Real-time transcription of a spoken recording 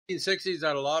1960s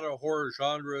had a lot of horror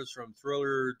genres, from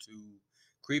thriller to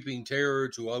creeping terror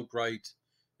to outright,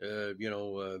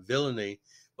 villainy.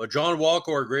 But John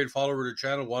Walker, our great follower of the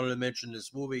channel, wanted to mention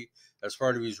this movie as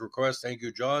part of his request. Thank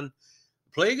you, John.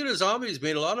 Plague of the Zombies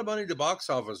made a lot of money at the box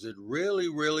office. It really,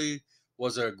 really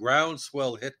was a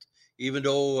groundswell hit, even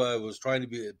though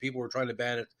people were trying to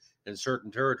ban it in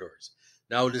certain territories.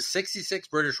 Now, the '66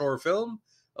 British horror film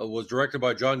was directed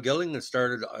by John Gilling and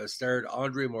starred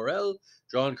Andre Morel,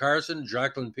 John Carson,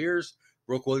 Jacqueline Pierce,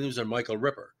 Brooke Williams, and Michael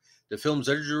Ripper. The film's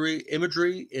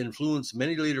imagery influenced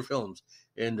many later films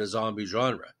in the zombie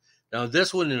genre. Now,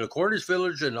 this one, in a Cornish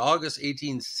village in August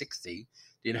 1860,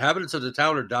 the inhabitants of the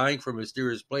town are dying from a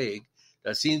mysterious plague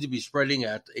that seems to be spreading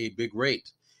at a big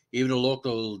rate. Even a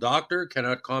local doctor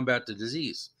cannot combat the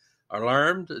disease.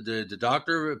 Alarmed, the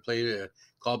doctor,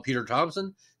 called Peter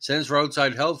Thompson, sends for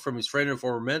outside help from his friend and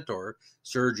former mentor,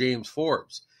 Sir James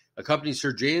Forbes. Accompanying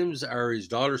Sir James are his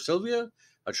daughter Sylvia,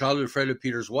 a childhood friend of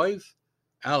Peter's wife,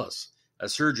 Alice.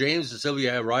 As Sir James and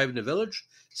Sylvia arrive in the village,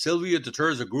 Sylvia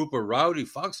deters a group of rowdy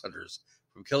fox hunters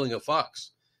from killing a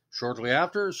fox. Shortly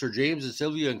after, Sir James and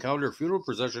Sylvia encounter a funeral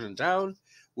procession in town,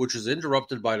 which is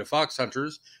interrupted by the fox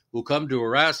hunters, who come to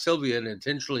harass Sylvia and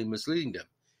intentionally misleading them.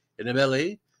 In a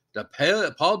melee, the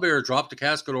pallbearer dropped the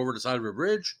casket over the side of a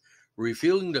bridge,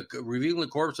 revealing the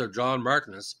corpse of John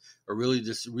Martinus, a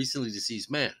recently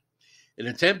deceased man. In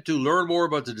an attempt to learn more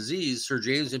about the disease, Sir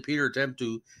James and Peter attempt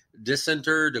to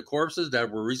disinter the corpses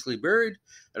that were recently buried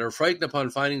and are frightened upon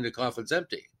finding the coffins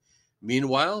empty.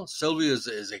 Meanwhile, Sylvia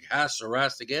is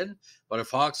harassed again by the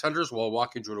fox hunters while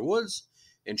walking through the woods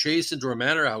and chased into a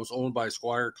manor house owned by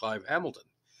Squire Clive Hamilton.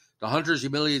 The hunters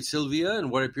humiliate Sylvia in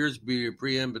what appears to be a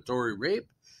preemptory rape,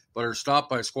 but are stopped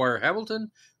by Squire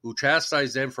Hamilton, who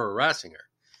chastises them for harassing her.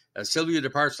 As Sylvia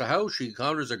departs the house, she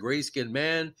encounters a gray-skinned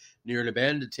man near an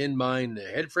abandoned tin mine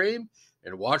head frame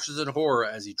and watches in horror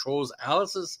as he throws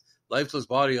Alice's lifeless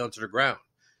body onto the ground.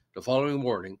 The following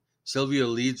morning, Sylvia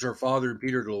leads her father and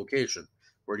Peter to the location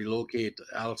where they locate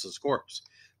Alice's corpse.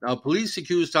 Now, police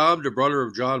accuse Tom, the brother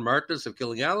of John Martinus, of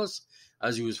killing Alice,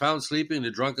 as he was found sleeping in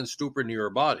a drunken stupor near her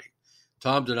body.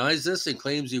 Tom denies this and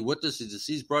claims he witnessed his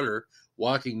deceased brother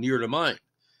walking near the mine.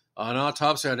 An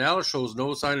autopsy on Alice shows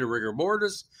no sign of rigor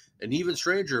mortis, and even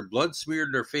stranger, blood smeared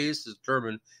in her face is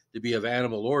determined to be of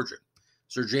animal origin.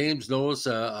 Sir James noticed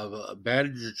a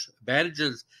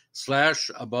bandages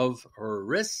slash above her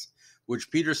wrists,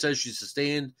 which Peter says she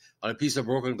sustained on a piece of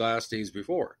broken glass days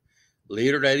before.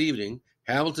 Later that evening,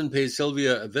 Hamilton pays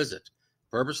Sylvia a visit.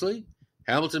 Purposely,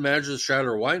 Hamilton manages to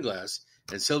shatter a wine glass,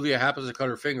 and Sylvia happens to cut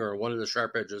her finger on one of the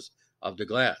sharp edges of the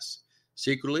glass.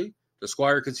 Secretly, the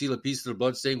squire conceals a piece of the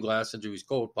blood-stained glass into his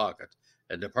coat pocket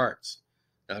and departs.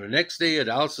 Now, the next day at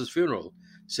Alice's funeral,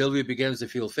 Sylvia begins to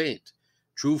feel faint.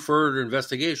 Through further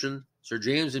investigation, Sir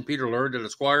James and Peter learned that the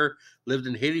squire lived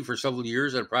in Haiti for several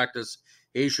years and practiced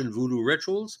Haitian voodoo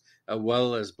rituals, as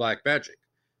well as black magic.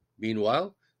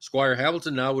 Meanwhile, Squire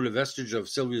Hamilton, now with a vestige of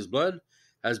Sylvia's blood,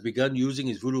 has begun using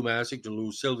his voodoo magic to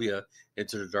lure Sylvia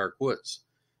into the dark woods.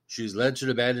 She is led to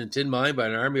the abandoned tin mine by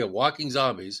an army of walking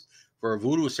zombies for a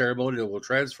voodoo ceremony that will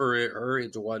transfer her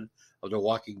into one of the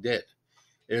walking dead.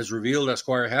 It is revealed that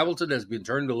Squire Hamilton has been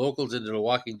turning the locals into the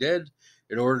walking dead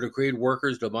in order to create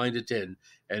workers to mine the tin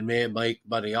and may make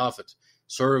money off it,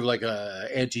 sort of like an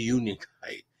anti-union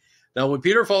guy. Now, when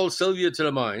Peter follows Sylvia to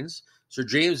the mines, Sir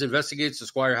James investigates the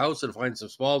Squire house and finds some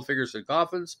small figures and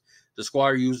coffins the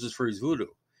Squire uses for his voodoo.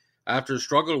 After a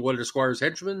struggle with one of the Squire's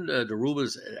henchmen, the room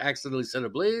is accidentally set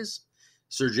ablaze.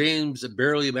 Sir James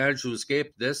barely managed to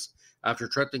escape this after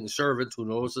threatening a servant who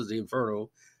notices the inferno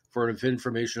for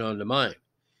information on the mine.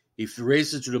 He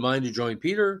races to the mine to join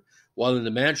Peter, while in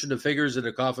the mansion the figures in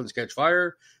the coffins catch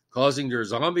fire, causing their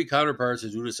zombie counterparts to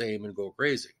do the same and go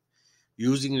crazy.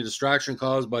 Using the distraction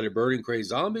caused by the burning crazed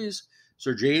zombies,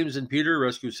 Sir James and Peter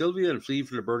rescue Sylvia and flee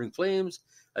from the burning flames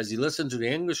as he listens to the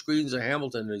angry screams of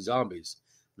Hamilton and the zombies.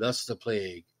 Thus the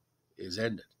plague is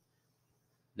ended.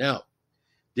 Now,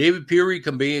 David Peary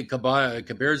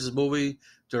compares this movie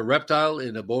to a reptile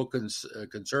in a boat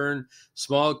concern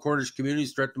small Cornish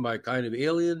communities threatened by a kind of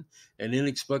alien and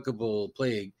inexplicable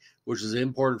plague, which is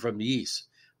imported from the East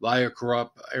via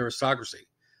corrupt aristocracy.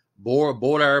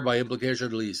 Bodar, by implication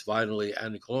at least, violently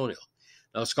anti-colonial.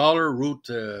 Now, scholar Ruth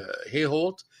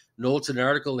Hayholt notes in an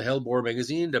article in Hellbore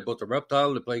magazine that both the reptile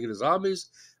and the plague of the zombies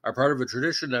are part of a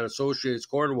tradition that associates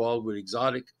Cornwall with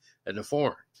exotic and the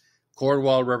foreign.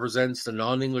 Cornwall represents the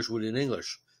non-English within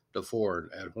English, the foreign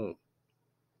at home.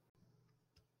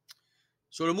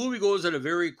 So the movie goes at a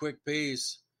very quick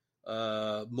pace.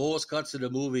 Most cuts of the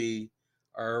movie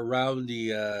are around the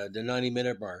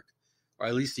 90-minute mark, or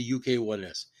at least the UK one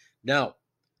is. Now,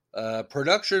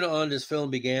 Production on this film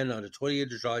began on the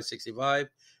 28th of July 65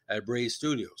 at Bray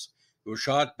Studios. It was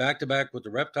shot back-to-back with The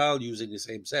Reptile using the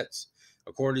same sets.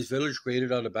 A Cornish village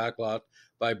created on the backlot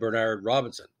by Bernard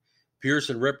Robinson. Pierce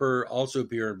and Ripper also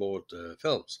appear in both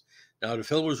films. Now, the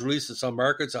film was released in some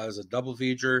markets as a double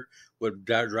feature with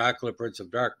Dracula, Prince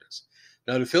of Darkness.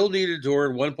 Now, the film needed to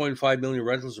earn 1.5 million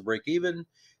rentals to break even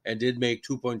and did make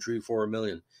 2.34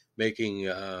 million, making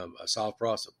a soft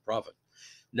profit.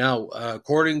 Now,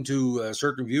 according to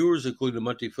certain viewers, including the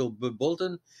Monthly Film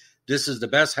Bulletin, this is the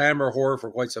best Hammer horror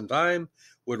for quite some time,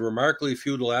 with remarkably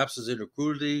few lapses into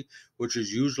crudity, which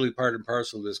is usually part and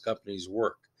parcel of this company's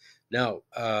work. Now,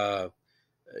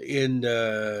 in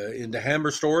the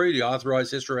Hammer story, the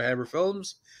authorized history of Hammer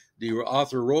films, the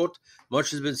author wrote,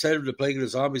 "Much has been said of the Plague of the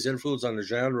Zombies' influence on the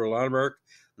genre landmark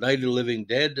Night of the Living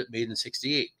Dead, made in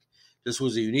 '68. This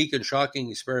was a unique and shocking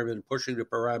experiment pushing the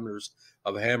parameters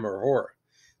of Hammer horror.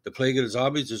 The Plague of the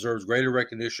Zombies deserves greater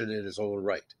recognition in its own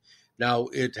right." Now,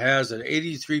 it has an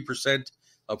 83%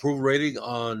 approval rating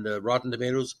on Rotten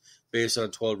Tomatoes based on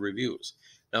 12 reviews.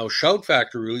 Now, Shout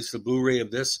Factor released a Blu-ray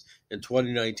of this in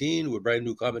 2019 with brand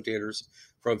new commentators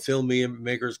from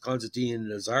filmmakers Konstantin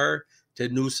Nazar,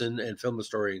 Ted Newson, and film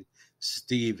historian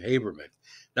Steve Haberman.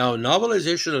 Now, a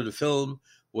novelization of the film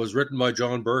was written by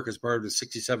John Burke as part of the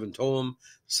 67-tome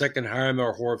second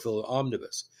Hammer horror film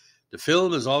omnibus. The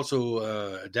film is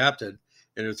also adapted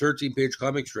in a 13-page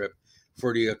comic strip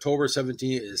for the October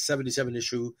 77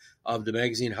 issue of the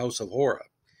magazine House of Horror.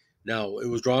 Now, it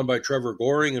was drawn by Trevor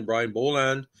Goring and Brian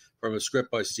Boland from a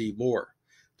script by Steve Moore.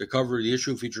 The cover of the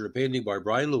issue featured a painting by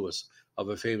Brian Lewis of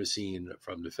a famous scene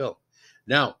from the film.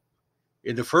 Now,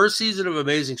 in the first season of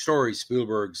Amazing Stories,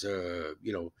 Spielberg's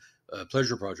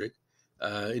pleasure project,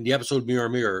 in the episode Mirror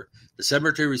Mirror, the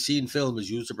cemetery scene film is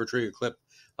used to portray a clip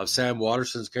of Sam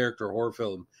Waterston's character horror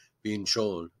film being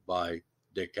shown by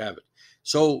Dick Cavett.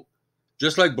 So,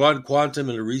 just like Blood Quantum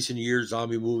in the recent years,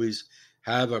 zombie movies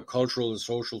have a cultural and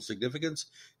social significance,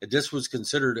 and this was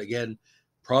considered, again,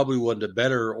 probably one of the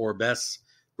better or best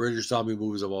British zombie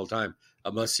movies of all time.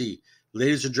 A must-see.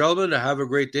 Ladies and gentlemen, have a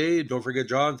great day. Don't forget,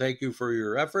 John, thank you for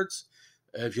your efforts.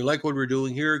 If you like what we're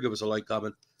doing here, give us a like,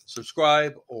 comment,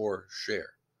 subscribe, or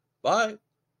share. Bye.